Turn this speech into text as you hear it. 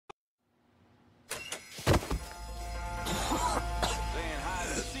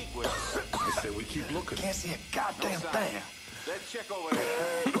say we keep looking. Can't see a goddamn thing. Let's check over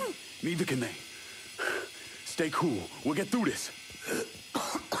there. Neither can they. Stay cool. We'll get through this.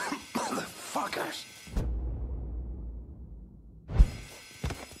 Motherfuckers.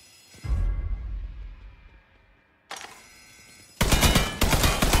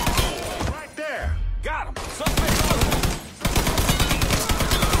 Right there. Got him. Suspect.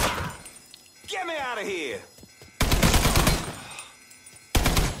 Get me out of here.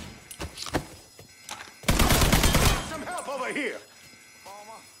 Some help over here.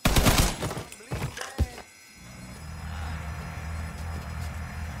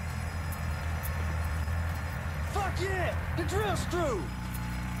 Fuck yeah! The drill's through!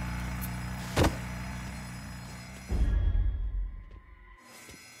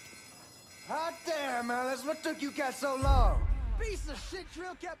 Hot damn, Alice. What took you guys so long? Piece of shit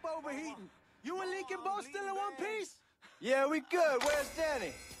drill kept overheating. You and Lincoln both still in one piece? Yeah, we good. Where's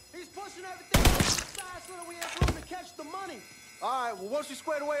Danny? He's pushing everything to the side so that we have room to catch the money. All right, well, once you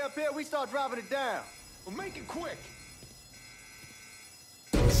square away up here, we start dropping it down. Well, make it quick.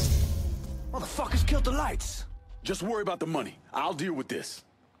 Motherfuckers killed the lights. Just worry about the money. I'll deal with this.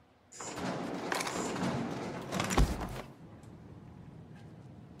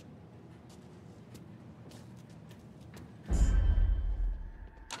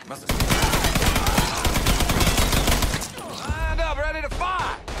 Lined up, ready to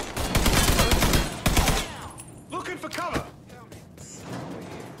fire. Looking for cover.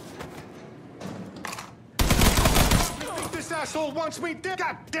 You think this asshole wants me dead?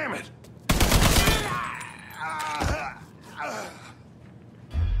 God damn it!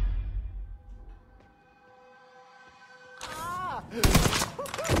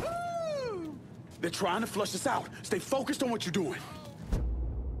 They're trying to flush us out. Stay focused on what you're doing.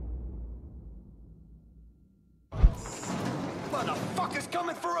 Motherfuckers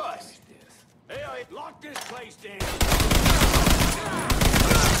coming for us. Hey, lock this place down.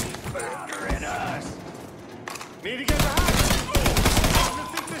 Murdering us. Need to get behind him. You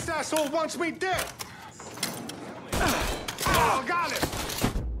think this asshole wants me dead? Oh, got it.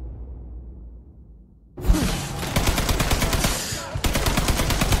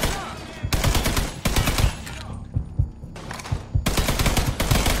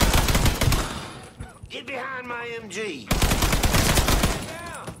 Get behind my MG.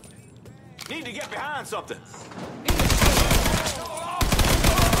 Need to get behind something.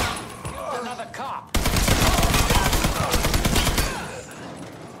 Another cop.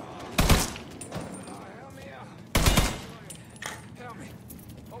 Help me out. Help me.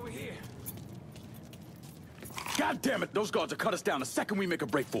 Over here. God damn it, those guards will cut us down the second we make a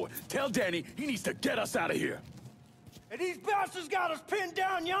break for it. Tell Danny he needs to get us out of here. And these bastards got us pinned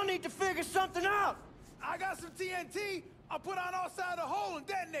down. Y'all need to figure something out. I got some TNT. I'll put on outside the hole and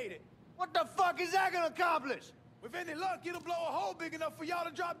detonate it. What the fuck is that gonna accomplish? With any luck, it'll blow a hole big enough for y'all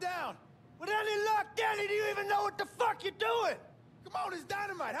to drop down. With any luck, Danny, do you even know what the fuck you're doing? Come on, it's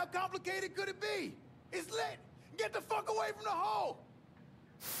dynamite. How complicated could it be? It's lit. Get the fuck away from the hole.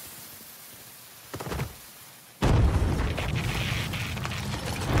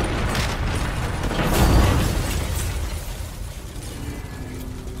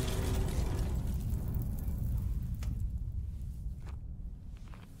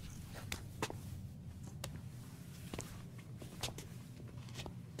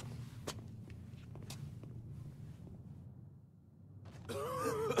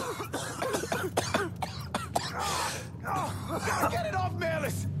 Get it off,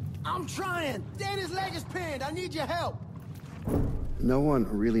 Melis! I'm trying. Danny's leg is pinned. I need your help. No one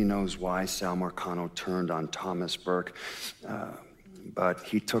really knows why Sal Marcano turned on Thomas Burke, but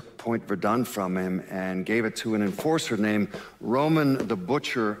he took Point Verdun from him and gave it to an enforcer named Roman the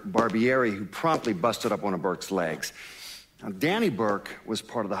Butcher Barbieri, who promptly busted up one of Burke's legs. Now, Danny Burke was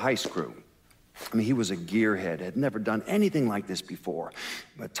part of the heist crew. I mean, he was a gearhead, had never done anything like this before,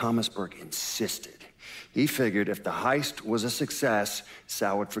 but Thomas Burke insisted. He figured if the heist was a success,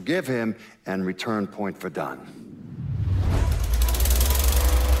 Sal would forgive him and return Point Verdun.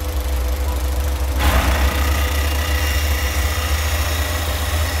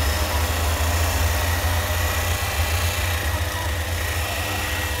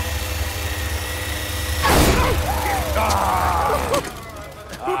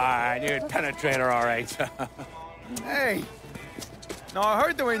 You're a penetrator, all right. Hey, now I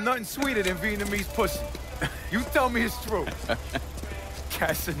heard there ain't nothing sweeter than Vietnamese pussy. You tell me it's true.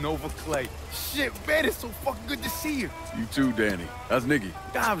 Casanova Clay. Shit, man, it's so fucking good to see you. You too, Danny. That's Nikki.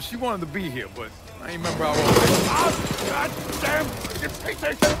 God, she wanted to be here, but I ain't remember how old. Oh, God damn! You piece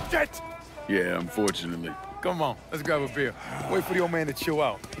of shit! Yeah, unfortunately. Come on, let's grab a beer. Wait for the old man to chill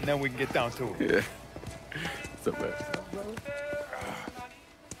out, and then we can get down to it. Yeah. What's up, man?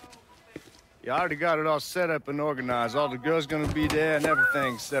 Yeah, I already got it all set up and organized. All the girls gonna be there and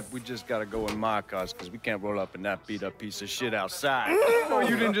everything, except we just gotta go in my cars, because we can't roll up in that beat-up piece of shit outside. Oh,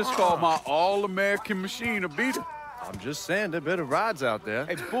 you didn't just call my all-American machine a beater? I'm just saying, there are better rides out there.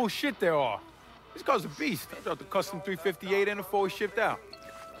 Hey, bullshit there are. This car's a beast. I dropped the custom 358 and the 4 shipped out.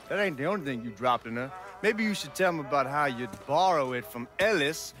 That ain't the only thing you dropped in her. Maybe you should tell me about how you'd borrow it from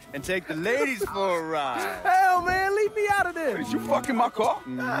Ellis and take the ladies for a ride. Hell, man, leave me out of this. Did you fucking my car?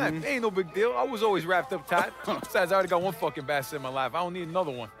 Nah, it ain't no big deal. I was always wrapped up tight. Besides, I already got one fucking bastard in my life. I don't need another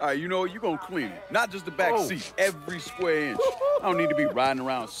one. All right, you know what? You gonna clean it. Not just the back Oh. seat, every square inch. I don't need to be riding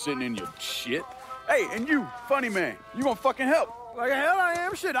around sitting in your shit. Hey, and you, funny man, you gonna fucking help. Like hell I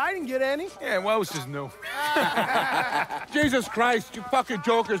am. Shit, I didn't get any. Yeah, well, it's just new. Jesus Christ, you fucking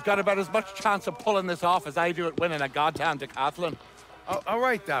jokers got about as much chance of pulling this off as I do at winning a goddamn decathlon. All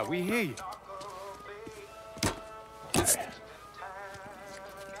right, Doc, we hear you.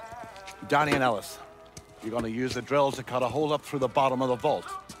 Danny and Ellis, you're gonna use the drill to cut a hole up through the bottom of the vault.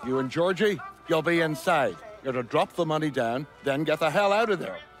 You and Georgie, you'll be inside. You're to drop the money down, then get the hell out of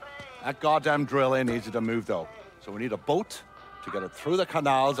there. That goddamn drill ain't easy to move, though. So we need a boat to get it through the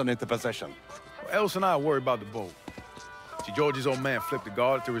canals and into position. Well, Ellis and I worry about the boat. See, Georgie's old man flipped the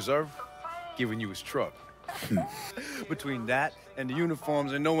guard to reserve, giving you his truck. Between that and the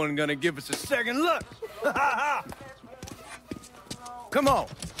uniforms, and no one gonna give us a second look. Come on,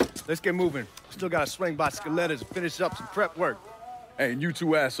 let's get moving. Still gotta swing by Skelettas and finish up some prep work. Hey, and you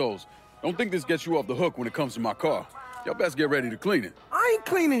two assholes, don't think this gets you off the hook when it comes to my car. Y'all best get ready to clean it. I ain't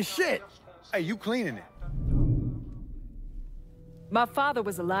cleaning shit. Hey, you cleaning it. My father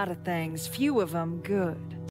was a lot of things, few of them good.